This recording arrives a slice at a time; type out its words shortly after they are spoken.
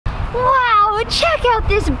Wow, check out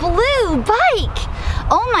this blue bike.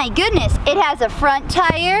 Oh my goodness, it has a front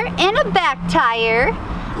tire and a back tire,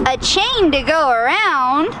 a chain to go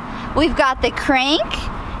around. We've got the crank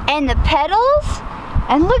and the pedals,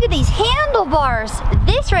 and look at these handlebars.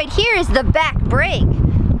 This right here is the back brake.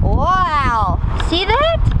 Wow, see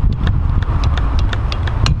that?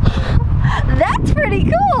 That's pretty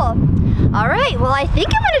cool. All right, well, I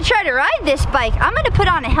think I'm gonna try to ride this bike. I'm gonna put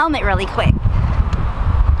on a helmet really quick.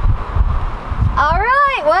 All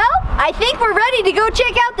right, well, I think we're ready to go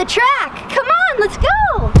check out the track. Come on, let's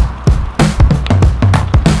go.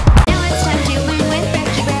 Now it's time to learn with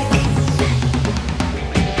Brecky Breck.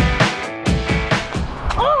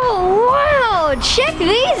 Oh, wow, check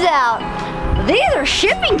these out. These are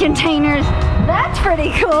shipping containers. That's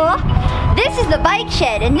pretty cool. This is the bike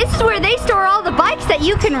shed, and this is where they store all the bikes that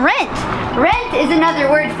you can rent. Rent is another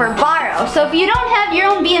word for borrow. So if you don't have your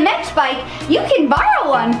own BMX bike, you can borrow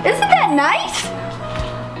one. Isn't that nice?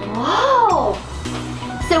 Whoa.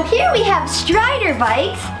 So here we have Strider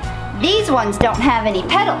bikes. These ones don't have any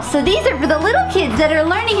pedals. So these are for the little kids that are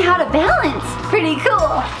learning how to balance. Pretty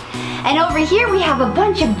cool. And over here we have a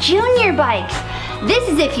bunch of junior bikes. This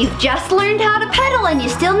is if you've just learned how to pedal and you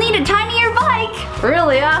still need a tinier bike.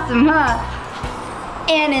 Really awesome, huh?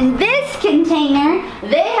 And in this container,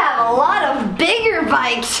 they have a lot of bigger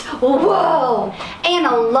bikes. Whoa! And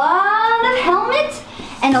a lot of helmets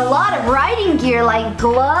and a lot of riding gear like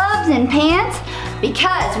gloves and pants,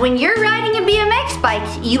 because when you're riding a BMX bike,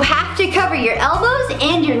 you have to cover your elbows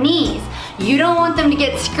and your knees. You don't want them to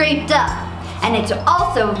get scraped up. And it's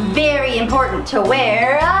also very important to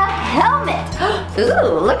wear a helmet.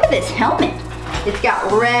 Ooh, look at this helmet. It's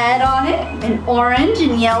got red on it, and orange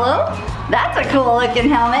and yellow. That's a cool looking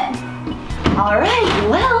helmet. All right,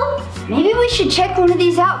 well, maybe we should check one of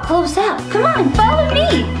these out close up. Come on, follow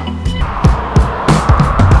me.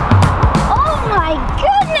 Oh my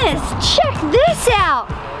goodness, check this out.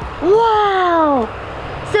 Wow.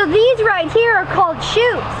 So these right here are called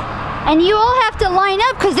chutes. And you all have to line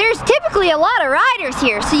up because there's typically a lot of riders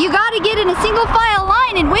here. So you got to get in a single file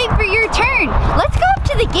line and wait for your turn. Let's go up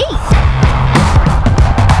to the gate.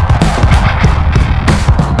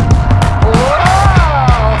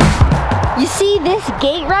 Whoa! You see this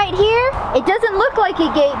gate right here? It doesn't look like a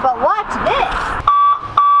gate, but watch this.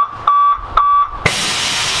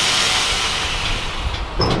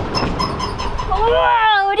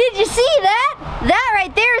 Whoa, did you see that? That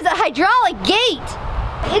right there is a hydraulic gate.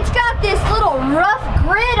 It's got this little rough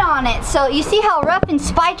grid on it. So you see how rough and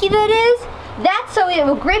spiky that is? That's so it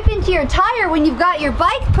will grip into your tire when you've got your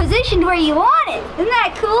bike positioned where you want it. Isn't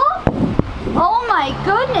that cool? Oh my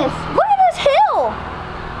goodness, look at this hill.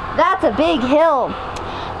 That's a big hill.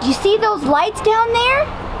 Do you see those lights down there?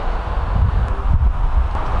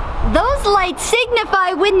 Those lights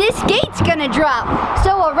signify when this gate's gonna drop.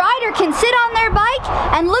 So a rider can sit on their bike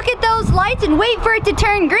and look at those lights and wait for it to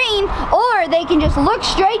turn green, or they can just look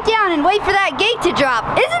straight down and wait for that gate to drop.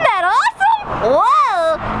 Isn't that awesome?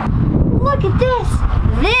 Whoa! Look at this.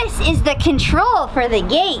 This is the control for the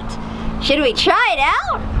gate. Should we try it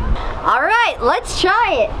out? All right, let's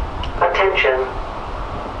try it. Attention.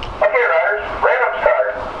 Okay, riders, random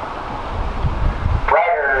start.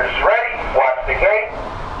 Riders ready, watch the gate.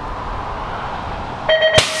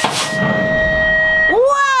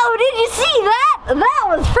 Whoa, did you see that? That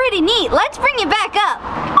was pretty neat. Let's bring it back up.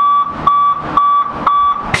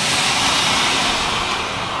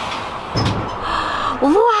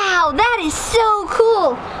 Wow, that is so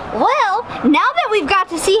cool. Well, now that we've got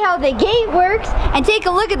to see how the gate works and take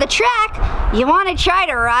a look at the track, you want to try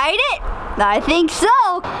to ride it? I think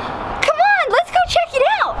so. Come on, let's go check it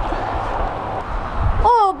out.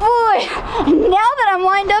 Oh boy, now that I'm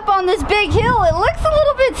lined up on this big hill, it looks a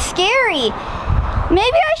little bit scary.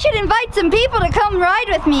 Maybe I should invite some people to come ride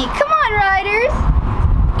with me. Come on, riders.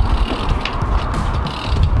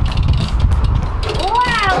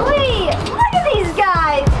 Wowee, look at these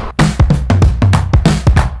guys.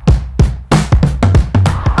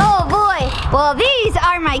 Oh boy, well these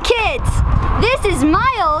are my kids. This is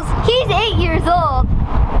Miles, he's 8 years old.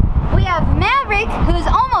 We have Maverick, who's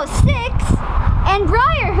almost 6. And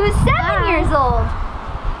Briar, who's 7 years old.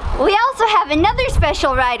 We also have another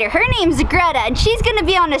special rider. Her name's Greta, and she's gonna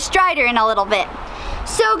be on a Strider in a little bit.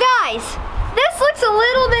 So guys, this looks a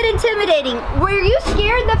little bit intimidating. Were you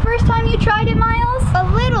scared the first time you tried it, Miles? A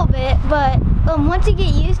little bit, but once you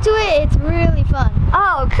get used to it, it's really fun.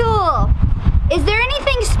 Oh, cool. Is there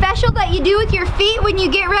anything special that you do with your feet when you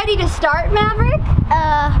get ready to start, Maverick?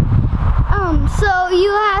 So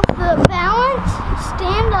you have to balance,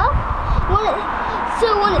 stand up. So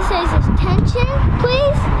when it says tension,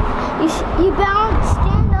 please, you balance,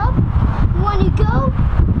 stand up,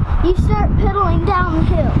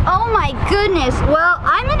 goodness. Well,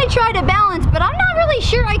 I'm gonna try to balance, but I'm not really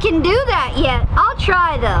sure I can do that yet. I'll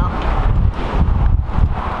try though.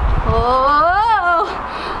 Oh,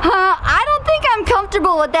 I don't think I'm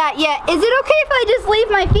comfortable with that yet. Is it okay if I just leave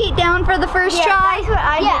my feet down for the first try? That's what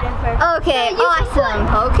I did at first. Okay, awesome.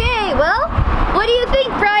 Okay, well, what do you think,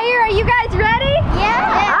 Briar? Are you guys ready?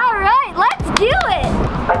 Yeah. All right, let's do it.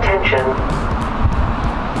 Attention.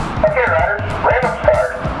 Okay, riders, random start.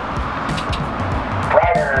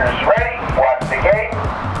 Riders ready, watch the gate.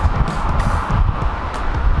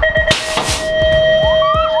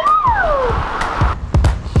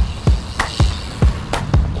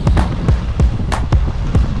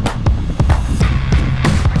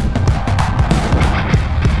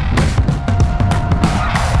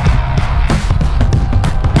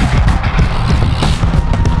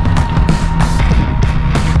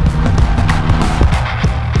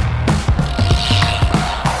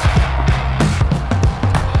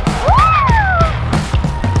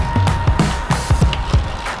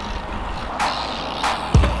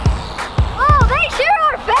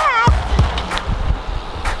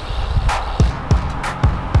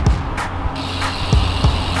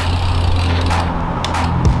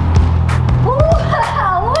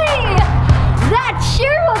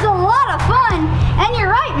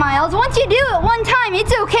 Once you do it one time,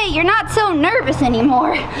 it's okay. You're not so nervous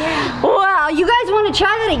anymore. Yeah. Wow, you guys want to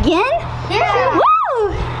try that again? Yeah.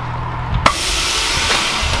 Woo!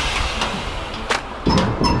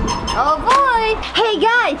 Oh boy. Hey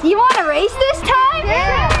guys, you want to race this time?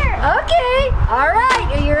 Yeah. Okay. All right,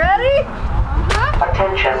 are you ready?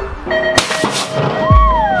 Attention.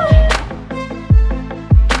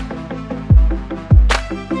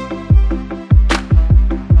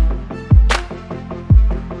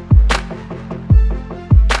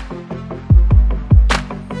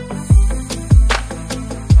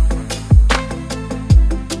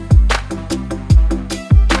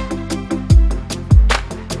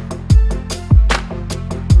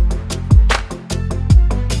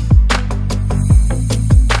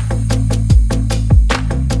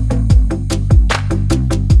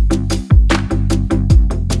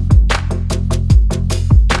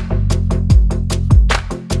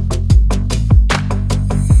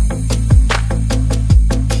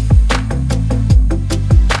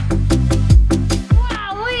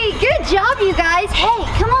 You guys, hey,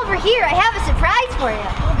 come over here. I have a surprise for you.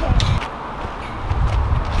 Okay.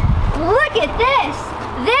 Look at this.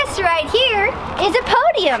 This right here is a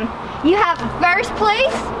podium. You have a first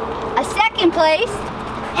place, a second place,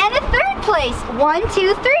 and a third place. 1, 2,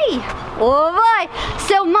 3. Oh boy.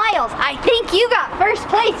 So Miles, I think you got first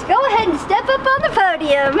place. Go ahead and step up on the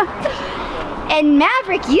podium. And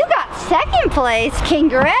Maverick, you got second place.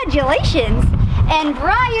 Congratulations. And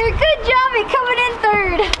Briar, good job at coming in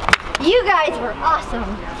third. You guys were awesome.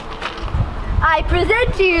 I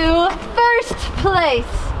present to you first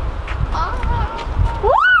place. Woo!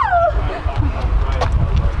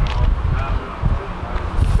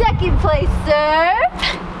 Second place, sir.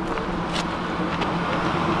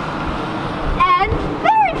 And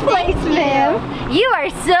third place, ma'am. You are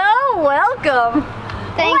so welcome.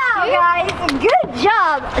 Thank wow, you. Guys, good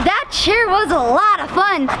job. That sure was a lot of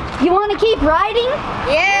fun. You want to keep riding?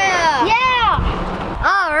 Yeah. Yeah.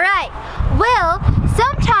 All right. Well,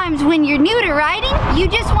 sometimes when you're new to riding, you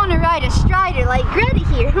just want to ride a strider like Greta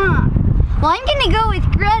here, huh? Well, I'm going to go with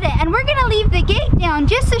Greta, and we're going to leave the gate down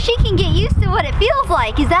just so she can get used to what it feels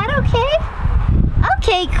like. Is that okay?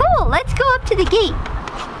 Okay, cool. Let's go up to the gate.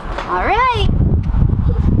 All right.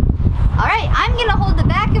 All right, I'm going to hold the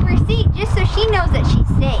back of her seat just so she knows that she's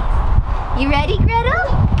safe. You ready, Greta?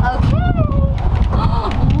 Okay.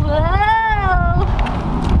 Whoa.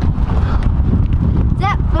 Is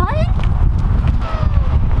that fun?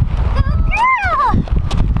 Go girl!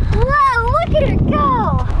 Whoa, look at her go!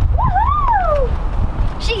 Woohoo!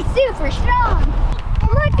 She's super strong.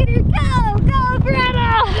 Look at her go! Go,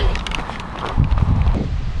 Greta!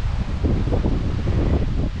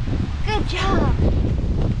 Good job.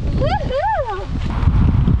 Woohoo!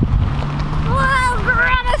 Wow,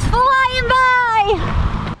 Greta's flying by!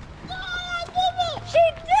 She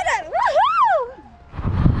did it! Woohoo!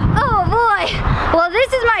 Oh boy! Well,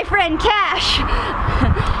 this is my friend Cash.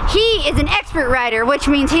 He is an expert rider, which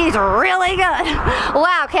means he's really good.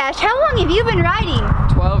 Wow, Cash, how long have you been riding?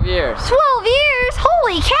 12 years. 12 years?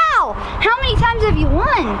 Holy cow! How many times have you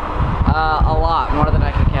won? A lot, more than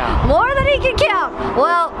I can count. More than he can count.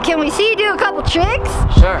 Well, can we see you do a couple tricks?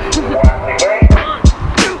 Sure. Watch the gate.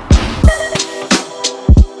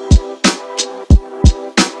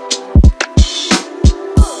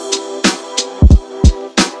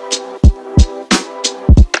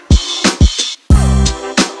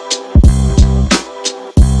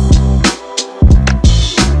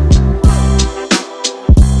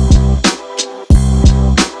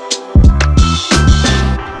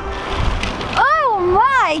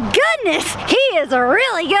 goodness, he is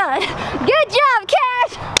really good. Good job,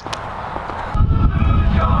 Cash.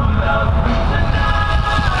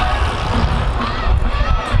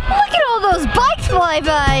 Look at all those bikes fly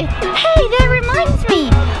by. Hey, that reminds me.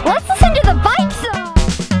 Let's listen to the bike song.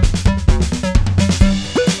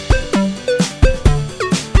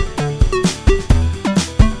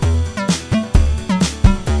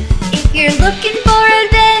 If you're looking for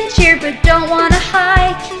adventure but don't want to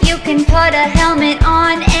hike, you can put a helmet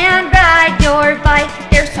on and ride your bike.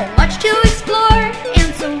 There's so much to explore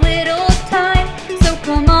and so little time, so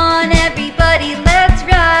come on everybody, let's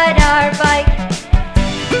ride our bike.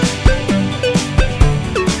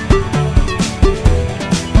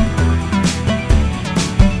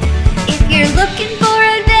 If you're looking for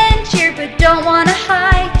adventure but don't want to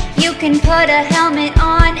hike, you can put a helmet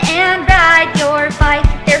on and ride your bike.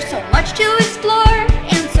 There's so much to explore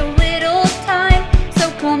and so little time,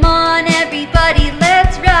 so come on everybody,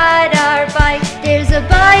 let's ride our bike. There's a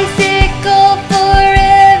bicycle for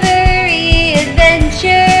every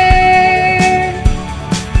adventure.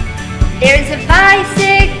 There's a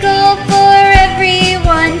bicycle for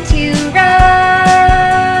everyone to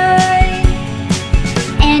ride.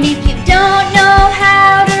 And if you don't know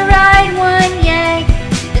how to ride one yet,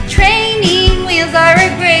 the training wheels are a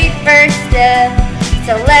great first step.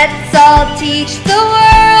 So let's all teach the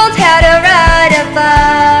world how to ride a bike.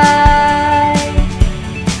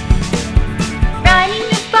 Riding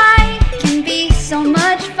a bike can be so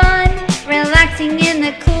much fun, relaxing in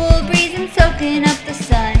the cool breeze and soaking up the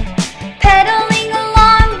sun. Pedaling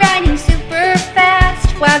along, riding super fast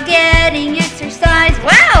while getting exercise.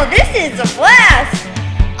 Wow, this is a blast!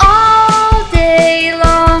 All day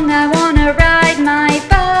long I wanna ride my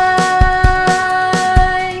bike.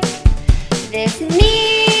 This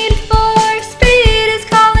need for speed is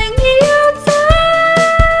calling me outside.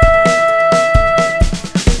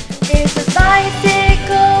 There's a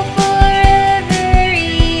bicycle for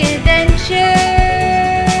every adventure.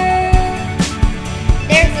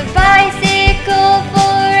 There's a bicycle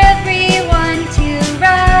for everyone to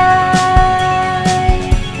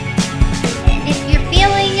ride. And if you're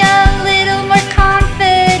feeling a little more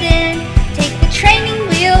confident, take the training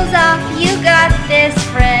wheels off, you got this,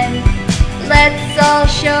 friend. Let's all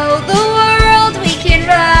show the world we can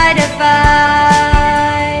ride a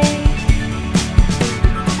bike.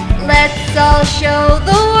 Let's all show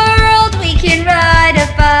the world we can ride a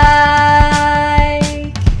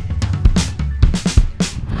bike.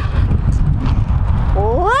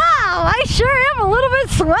 Wow, I sure am a little bit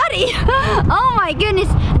sweaty. Oh my goodness,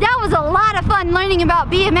 that was a lot of fun learning about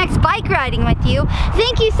BMX bike riding with you.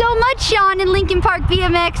 Thank you so much, Sean and Lincoln Park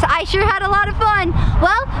BMX. I sure had a lot of fun.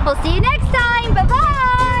 Well, we'll see you next time. Bye-bye.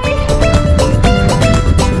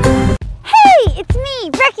 Hey, it's me,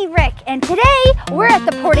 Brecky Breck, and today we're at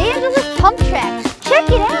the Port Angeles Pump Track. Check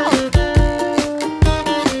it out.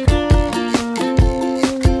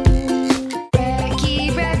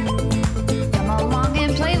 Brecky Breck, come along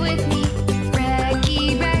and play with me.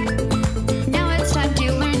 Brecky Breck, now it's time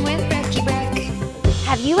to learn with Brecky Breck.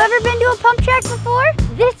 Have you ever been to a pump track before?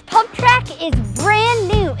 This pump track is brand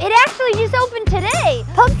new. It actually just opened today.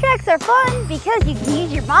 Pump tracks are fun because you can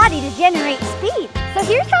use your body to generate speed. So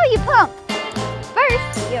here's how you pump.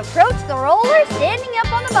 First, you approach the roller standing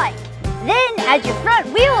up on the bike. Then, as your front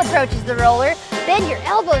wheel approaches the roller, bend your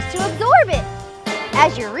elbows to absorb it.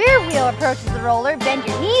 As your rear wheel approaches the roller, bend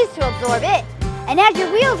your knees to absorb it. And as your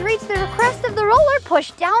wheels reach the crest of the roller,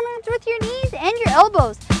 push downwards with your knees and your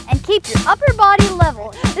elbows and keep your upper body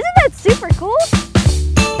level. Isn't that super cool?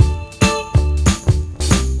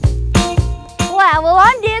 Wow, well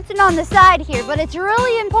I'm dancing on the side here, but it's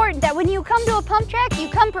really important that when you come to a pump track, you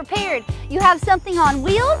come prepared. You have something on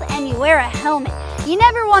wheels and you wear a helmet. You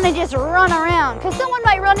never want to just run around because someone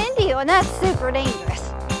might run into you and that's super dangerous.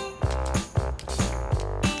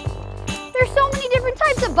 There's so many different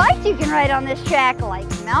types of bikes you can ride on this track, like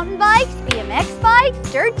mountain bikes, BMX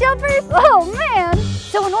bikes, dirt jumpers. Oh man!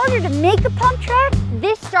 So in order to make a pump track,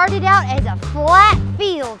 this started out as a flat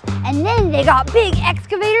field, and then they got big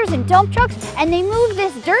excavators and dump trucks and they moved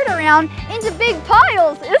this dirt around into big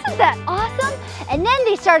piles. Isn't that awesome? And then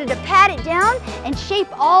they started to pat it down and shape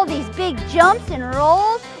all these big jumps and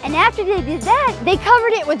rolls. And after they did that, they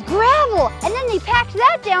covered it with gravel and then they packed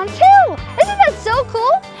that down too. Isn't that so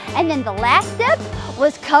cool? And then the last step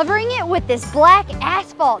was covering it with this black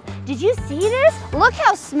asphalt. Did you see this? Look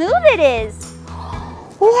how smooth it is.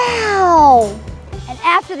 Wow! And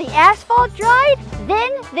after the asphalt dried,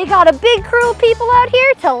 then they got a big crew of people out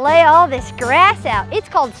here to lay all this grass out. It's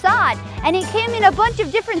called sod, and it came in a bunch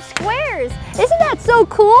of different squares. Isn't that so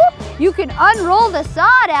cool? You can unroll the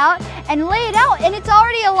sod out, and lay it out, and it's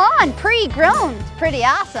already a lawn, pre-grown. It's pretty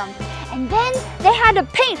awesome. And then they had to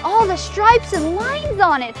paint all the stripes and lines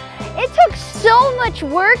on it. It took so much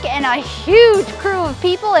work and a huge crew of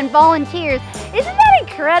people and volunteers. Isn't that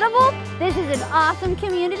incredible? This is an awesome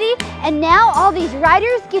community, and now all these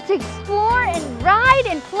riders get to explore and ride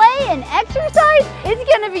and play and exercise. It's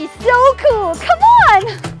gonna be so cool. Come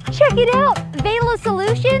on! Check it out.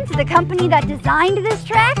 Velosolutions, the company that designed this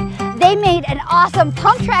track, they made an awesome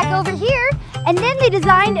pump track over here, and then they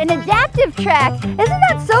designed an adaptive track. Isn't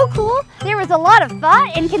that so cool? There was a lot of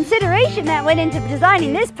thought and consideration that went into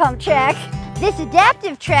designing this pump track. This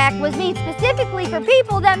adaptive track was made specifically for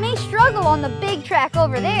people that may struggle on the big track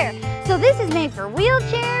over there. So this is made for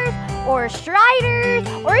wheelchairs, or striders,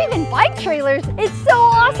 or even bike trailers. It's so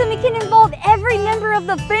awesome, it can involve every member of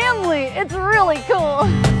the family. It's really cool.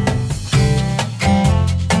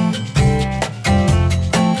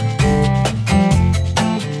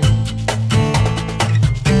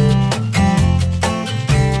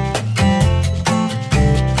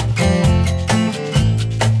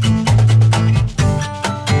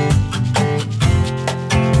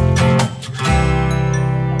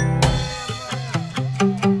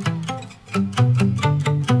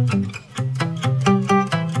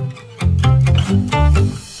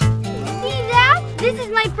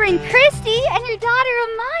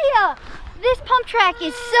 Pump track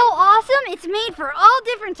is so awesome. It's made for all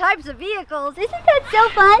different types of vehicles. Isn't that so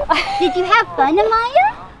fun? Did you have fun,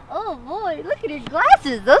 Amaya? Oh boy, look at her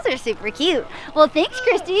glasses. Those are super cute. Well, thanks,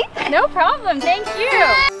 Christy. No problem, thank you.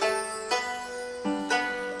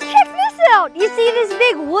 Check this out. You see this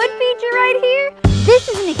big wood feature right here? This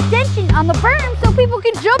is an extension on the berm so people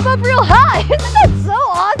can jump up real high. Isn't that so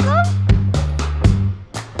awesome?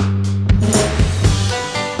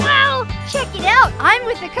 Check it out, I'm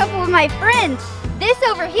with a couple of my friends. This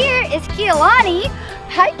over here is Keelani.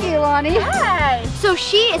 Hi, Keelani. Hi. So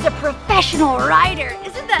she is a professional rider.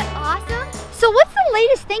 Isn't that awesome? So what's the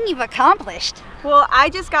latest thing you've accomplished? Well, I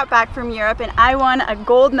just got back from Europe and I won a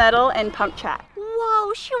gold medal in pump track.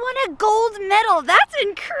 Whoa, she won a gold medal. That's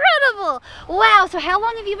incredible. Wow, so how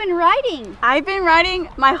long have you been riding? I've been riding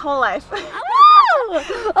my whole life.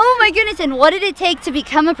 Oh my goodness, and what did it take to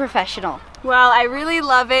become a professional? Well, I really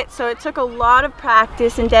love it, so it took a lot of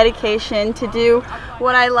practice and dedication to do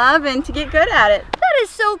what I love and to get good at it. That is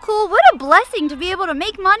so cool. What a blessing to be able to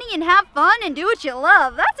make money and have fun and do what you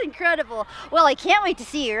love. That's incredible. Well, I can't wait to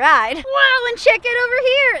see you ride. Wow, and check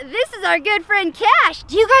it over here. This is our good friend Cash.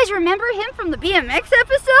 Do you guys remember him from the BMX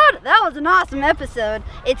episode? That was an awesome episode.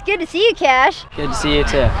 It's good to see you, Cash. Good to see you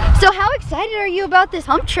too. So how excited are you about this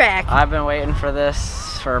hump track? I've been waiting for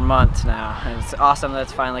this for months now, and it's awesome that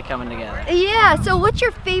it's finally coming together. Yeah, so what's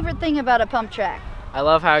your favorite thing about a pump track? I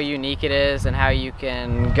love how unique it is and how you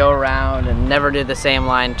can go around and never do the same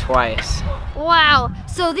line twice. Wow,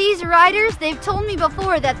 so these riders, they've told me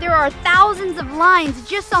before that there are thousands of lines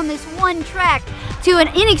just on this one track. To an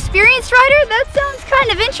inexperienced rider, that sounds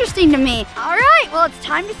kind of interesting to me. All right, well, it's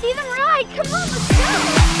time to see them ride. Come on, let's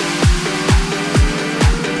go.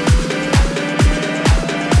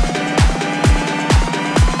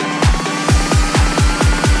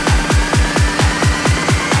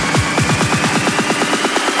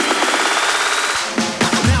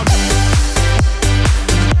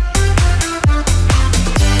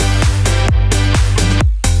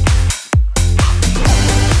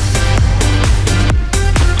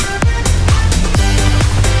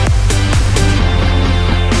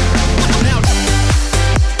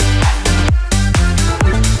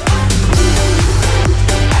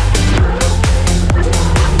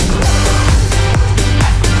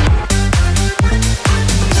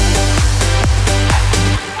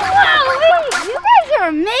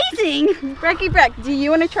 Brecky Breck, do you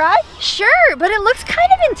want to try? Sure, but it looks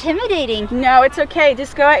kind of intimidating. No, it's okay.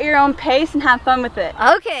 Just go at your own pace and have fun with it.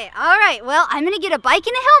 Okay, all right. Well, I'm gonna get a bike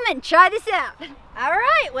and a helmet and try this out. All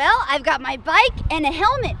right, well, I've got my bike and a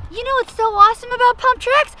helmet. You know what's so awesome about pump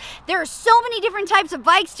tracks? There are so many different types of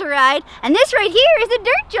bikes to ride, and this right here is a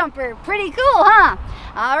dirt jumper. Pretty cool, huh?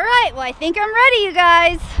 All right, well, I think I'm ready, you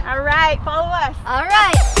guys. All right, follow us. All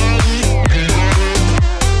right.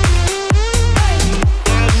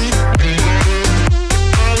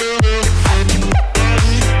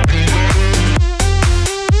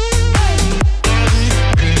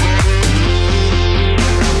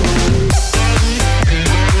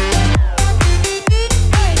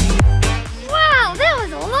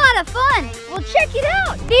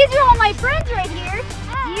 These are all my friends right here.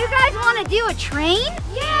 Do you guys want to do a train?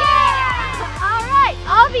 Yeah! All right,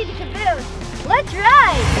 I'll be the caboose. Let's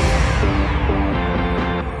ride.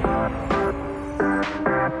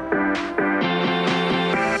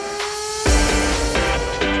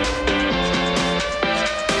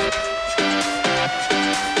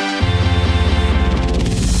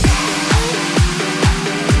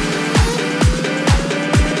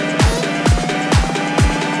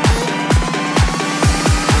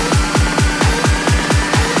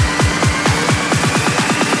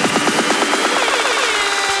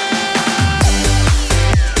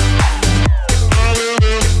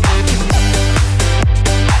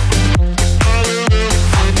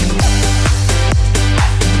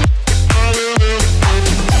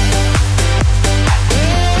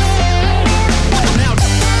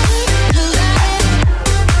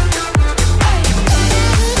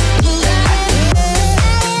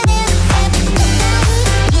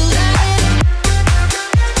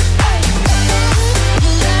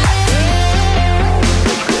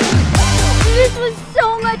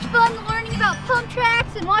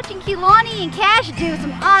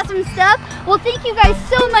 thank you guys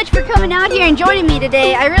so much for coming out here and joining me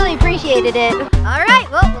today. I really appreciated it. All right,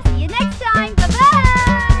 well, we'll see you next time.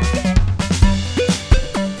 Bye-bye.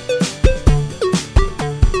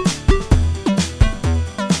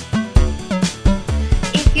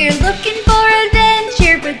 If you're looking for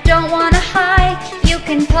adventure but don't want to hike, you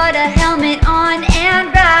can put a helmet on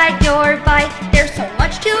and ride your bike. There's so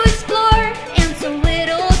much to explore and so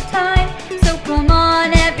little time. So come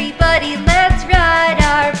on everybody, let's ride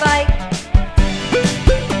our bike.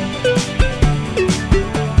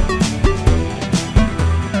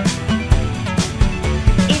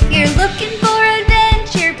 If you're looking for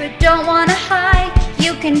adventure but don't want to hike,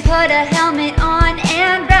 you can put a helmet on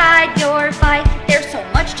and ride your bike. There's so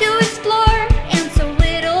much to explore and so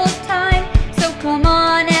little time. So come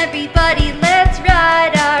on everybody, let's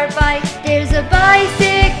ride our bike. There's a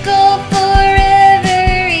bicycle for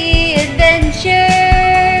every adventure.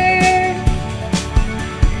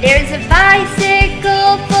 There's a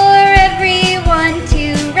bicycle for everyone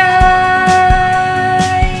to ride.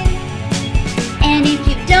 And if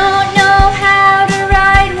you don't know how to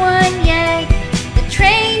ride one yet, the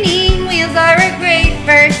training wheels are a great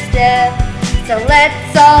first step. So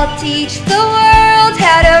let's all teach the world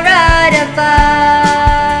how to ride a bike.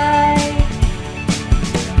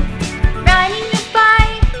 Riding a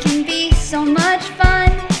bike can be so much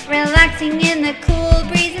fun, relaxing in the cool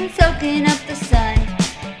breeze and soaking up the sun.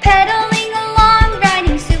 Pedaling along,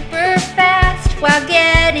 riding super fast while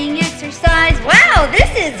getting exercise. Wow,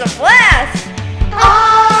 this is a blast!